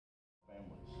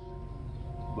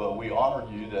but we honor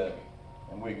you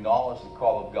and we acknowledge the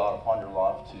call of God upon your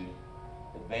life to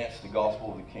advance the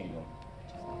gospel of the kingdom.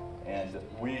 And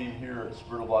we here at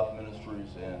Spirit of Life Ministries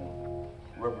and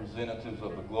representatives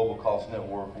of the Global Cause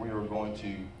Network, we are going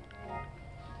to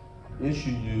issue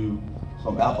you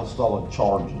some apostolic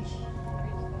charges.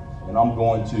 And I'm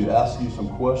going to ask you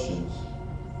some questions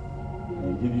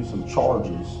and give you some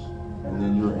charges, and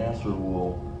then your answer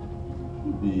will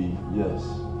be yes.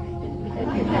 You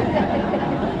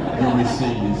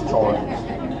receive these charges.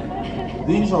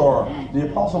 These are, the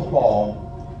Apostle Paul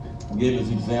gave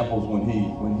us examples when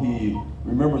he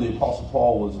remember the Apostle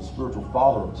Paul was the spiritual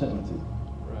father of Timothy.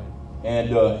 Right.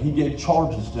 And he gave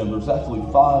charges to him. There's actually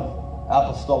 5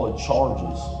 apostolic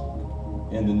charges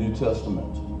in the New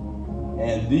Testament.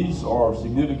 And these are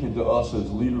significant to us as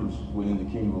leaders within the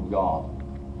kingdom of God,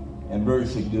 and very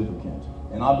significant.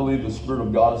 And I believe the Spirit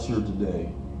of God is here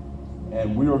today,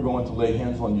 and we are going to lay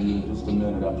hands on you in just a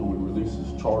minute after we release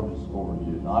these charges over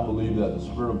you. And I believe that the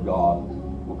Spirit of God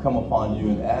will come upon you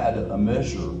and add a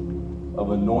measure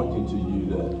of anointing to you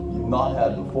that you've not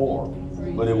had before,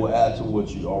 but it will add to what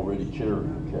you already carry,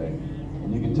 okay?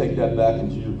 And you can take that back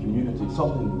into your community.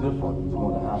 Something different is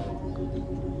going to happen.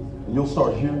 And you'll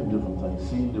start hearing different things,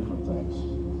 seeing different things.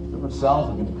 Different sounds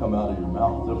are going to come out of your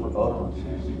mouth, different utterances.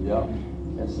 Yeah,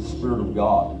 it's the Spirit of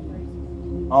God.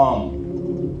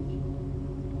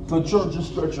 So church,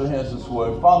 just stretch your hands this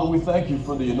way. Father, we thank you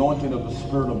for the anointing of the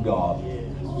Spirit of God.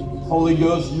 Holy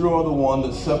Ghost, you are the one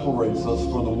that separates us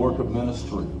for the work of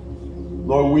ministry.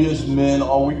 Lord, we as men,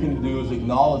 all we can do is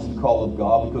acknowledge the call of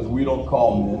God, because we don't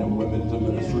call men and women to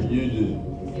ministry, you do.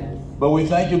 But we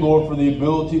thank you, Lord, for the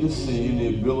ability to see and the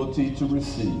ability to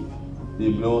receive, the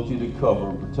ability to cover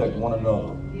and protect one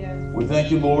another. We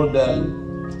thank you, Lord, that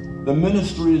the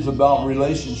ministry is about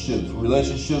relationships.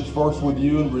 Relationships first with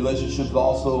you, and relationships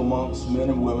also amongst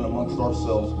men and women, amongst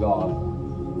ourselves, God.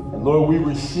 And Lord, we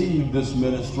receive this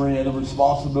ministry and the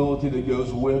responsibility that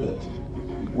goes with it.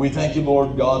 We thank you,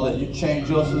 Lord God, that you change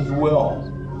us as well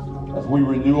as we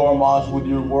renew our minds with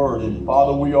your word. And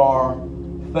Father, we are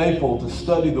faithful to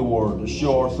study the word, to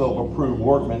show ourselves approved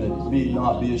workmen that need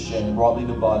not be ashamed, rightly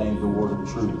dividing the word of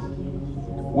truth.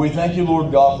 We thank you,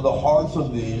 Lord God, for the hearts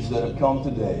of these that have come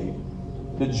today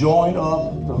to join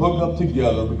up, to hook up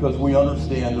together, because we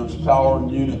understand there's power in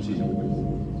unity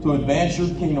to advance your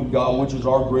kingdom, God, which is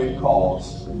our great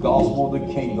cause, the gospel of the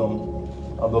kingdom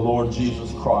of the Lord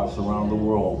Jesus Christ around the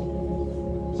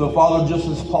world. So, Father, just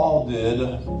as Paul did,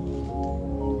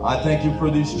 I thank you for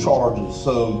these charges.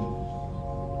 So,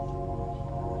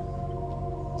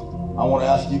 I want to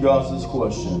ask you guys this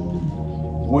question.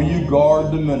 Will you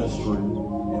guard the ministry,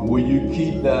 and will you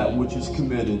keep that which is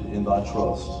committed in thy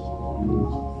trust?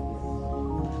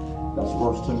 That's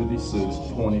 1 Timothy 6,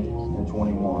 20 and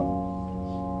 21.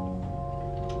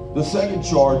 The second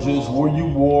charge is, will you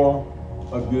war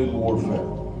a good warfare?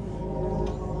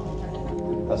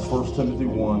 That's 1 Timothy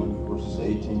 1, verses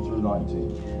 18 through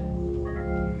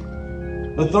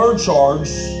 19. The third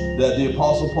charge that the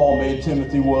Apostle Paul made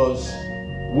Timothy was,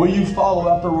 will you follow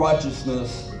after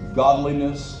righteousness,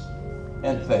 godliness,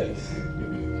 and faith?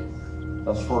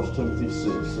 That's 1 Timothy 6,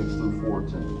 6 through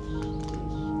 14.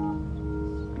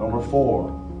 Number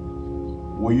 4,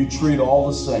 will you treat all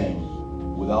the same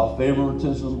without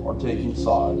favoritism or taking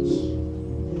sides?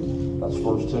 That's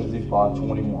 1 Timothy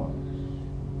 5:21.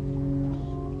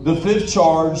 The fifth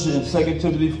charge in 2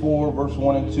 Timothy 4, verse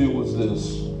 1 and 2 was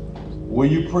this. Will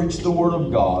you preach the word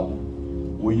of God?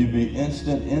 Will you be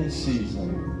instant in season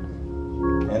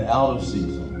and out of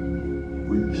season,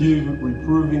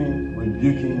 reproving,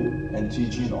 rebuking, and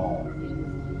teaching all?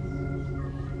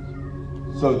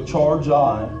 So charge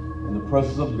I, in the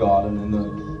presence of God and in the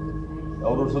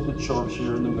elders of the church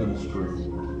here in the ministry,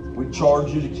 we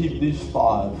charge you to keep these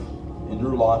 5 in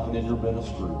your life and in your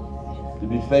ministry, to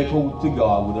be faithful to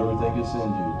God with everything that's in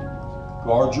you.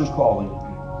 Guard your calling,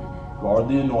 guard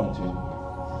the anointing,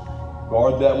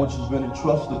 guard that which has been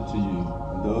entrusted to you,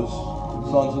 and those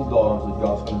sons and daughters that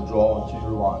God's going to draw into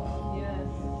your life.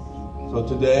 So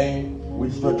today, we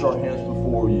stretch our hands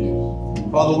before you.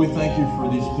 Father, we thank you for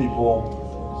these people.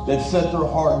 They've set their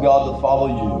heart, God, to follow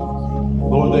you.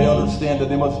 Lord, they understand that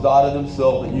they must die to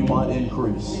themselves that you might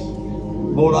increase.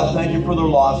 Lord, I thank you for their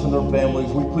lives and their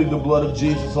families. We plead the blood of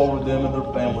Jesus over them and their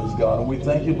families, God. And we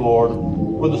thank you, Lord,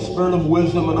 for the spirit of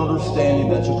wisdom and understanding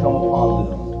that should come upon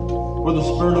them. For the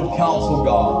spirit of counsel,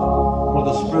 God. For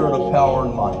the spirit of power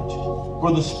and might.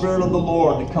 For the Spirit of the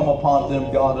Lord to come upon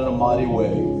them, God, in a mighty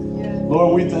way.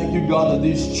 Lord, we thank you, God, that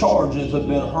these charges have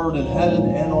been heard in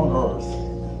heaven and on earth.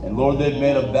 And Lord, they've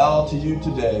made a vow to you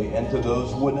today and to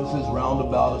those witnesses round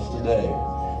about us today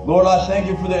Lord, I thank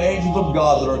you for the angels of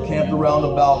God that are camped around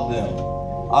about them.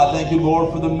 I thank you,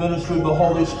 Lord, for the ministry of the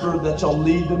Holy Spirit that shall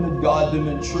lead them and guide them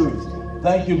in truth.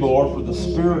 Thank you, Lord, for the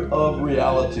spirit of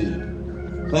reality.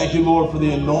 Thank you, Lord, for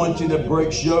the anointing that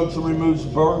breaks yokes and removes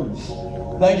burdens.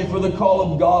 Thank you for the call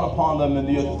of God upon them and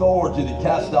the authority to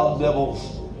cast out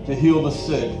devils, to heal the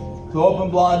sick, to open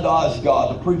blind eyes,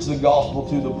 God, to preach the gospel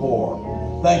to the poor.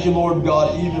 Thank you, Lord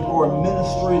God, even for a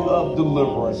ministry of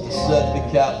deliverance to set the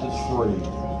captives free.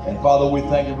 And Father, we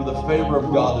thank you for the favor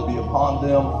of God to be upon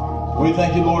them. We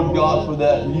thank you, Lord God, for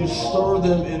that. You stir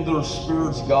them in their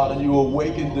spirits, God, and you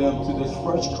awaken them to this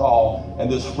fresh call and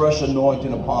this fresh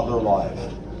anointing upon their life.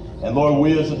 And Lord,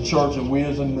 we as a church and we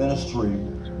as a ministry,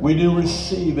 we do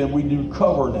receive and we do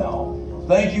cover now.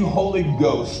 Thank you, Holy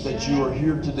Ghost, that you are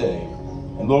here today.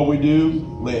 And Lord, we do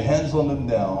lay hands on them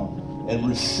now and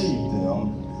receive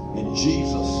them in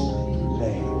Jesus'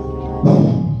 name.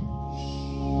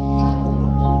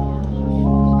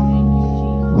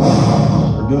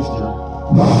 There goes, dear.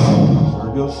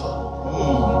 There goes, son.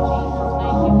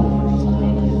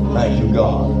 Thank you,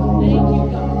 God.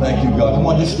 Thank you, God. Come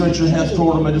on, just stretch your hands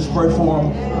toward them and just pray for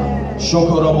them.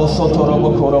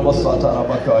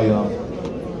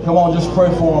 Come on, just pray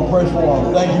for them. Pray for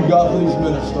them. Thank you, God, for these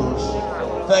ministers.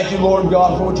 Thank you, Lord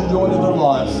God, for what you're doing in their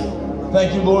lives.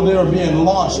 Thank you, Lord, they are being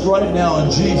launched right now in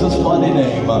Jesus' mighty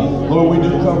name. Lord, we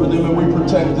do cover them and we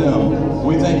protect them.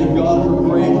 We thank you, God, for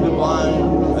creating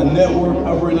a network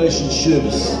of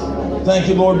relationships. Thank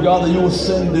you, Lord God, that you will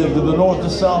send them to the north, the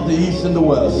south, the east, and the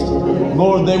west.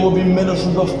 Lord, they will be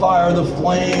ministers of fire, the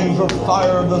flames of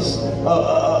fire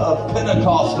of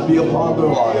Pentecost to be upon their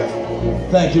life.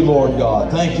 Thank you, Lord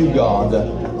God. Thank you, God.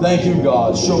 Thank you,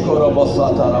 God. Let's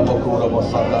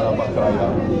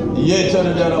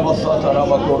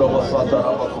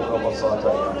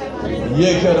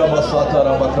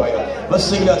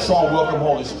sing that song, Welcome,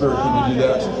 Holy Spirit. Can you do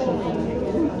that?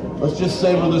 Let's just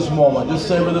savor this moment. Just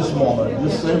savor this moment.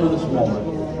 Just savor this moment.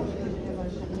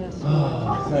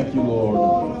 Thank you, Lord.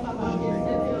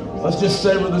 Let's just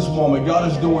savor this moment. God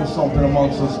is doing something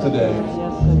amongst us today.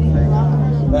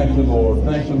 Thank you, Lord.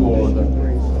 Thank you, Lord.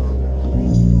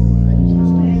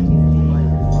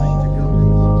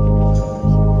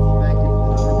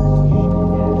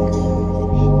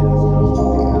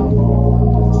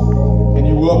 Can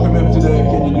you welcome him today?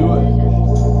 Can you do it?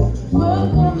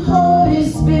 Welcome, Holy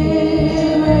Spirit.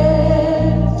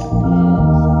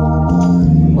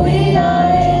 We are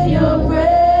in your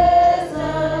presence.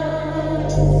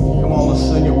 Come on, let's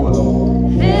sing it with them.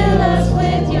 Fill us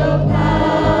with your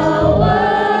power.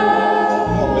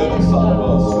 Come on, live inside of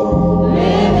us, God.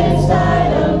 Live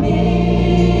inside of me.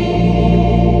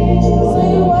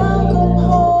 Say, welcome,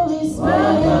 Holy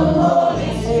Spirit. Welcome,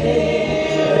 Holy Spirit.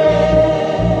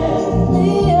 We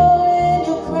are in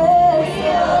your presence. We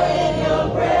are in your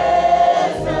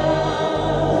presence.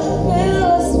 Fill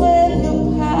us with your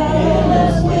power. Fill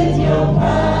us with your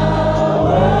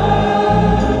power.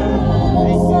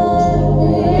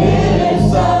 Live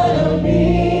inside of me.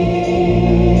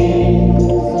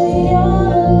 Say, you're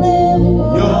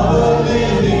the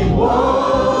living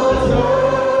water.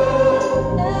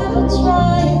 Never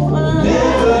try and find.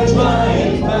 Never try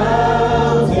and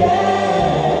found it.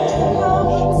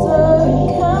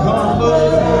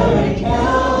 Comforter and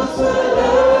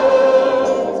counselor.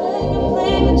 Take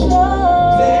complete control.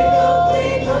 Take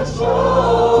complete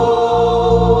control.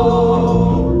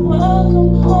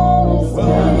 Welcome, Holy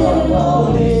Spirit. Welcome,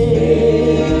 Holy Spirit.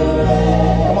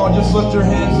 Come on, just lift your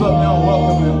hands up now and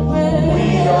welcome him. We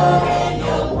are in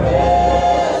your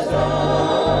presence.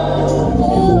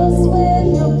 Fill us with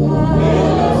your power.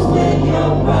 Fill us with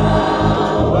your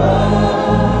power.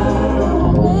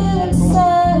 Live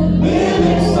inside of me. Live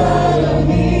inside of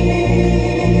me.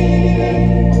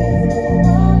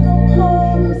 Welcome,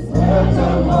 Holy Spirit.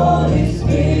 Welcome, Holy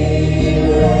Spirit.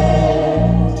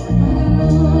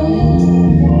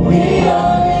 We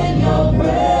are in your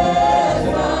presence.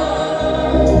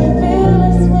 Fill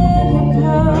us with your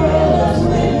power. Fill us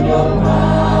with your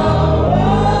power.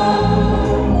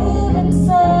 Live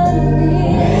inside of me.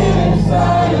 Live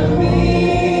inside of me.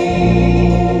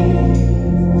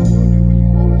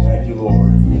 Thank you, Lord.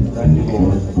 Thank you,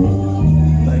 Lord.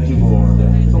 Thank you, Lord.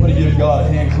 Somebody give God a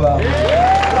hand clap.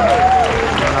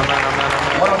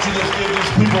 Why don't you just give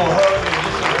these people a hug and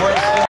just embrace them?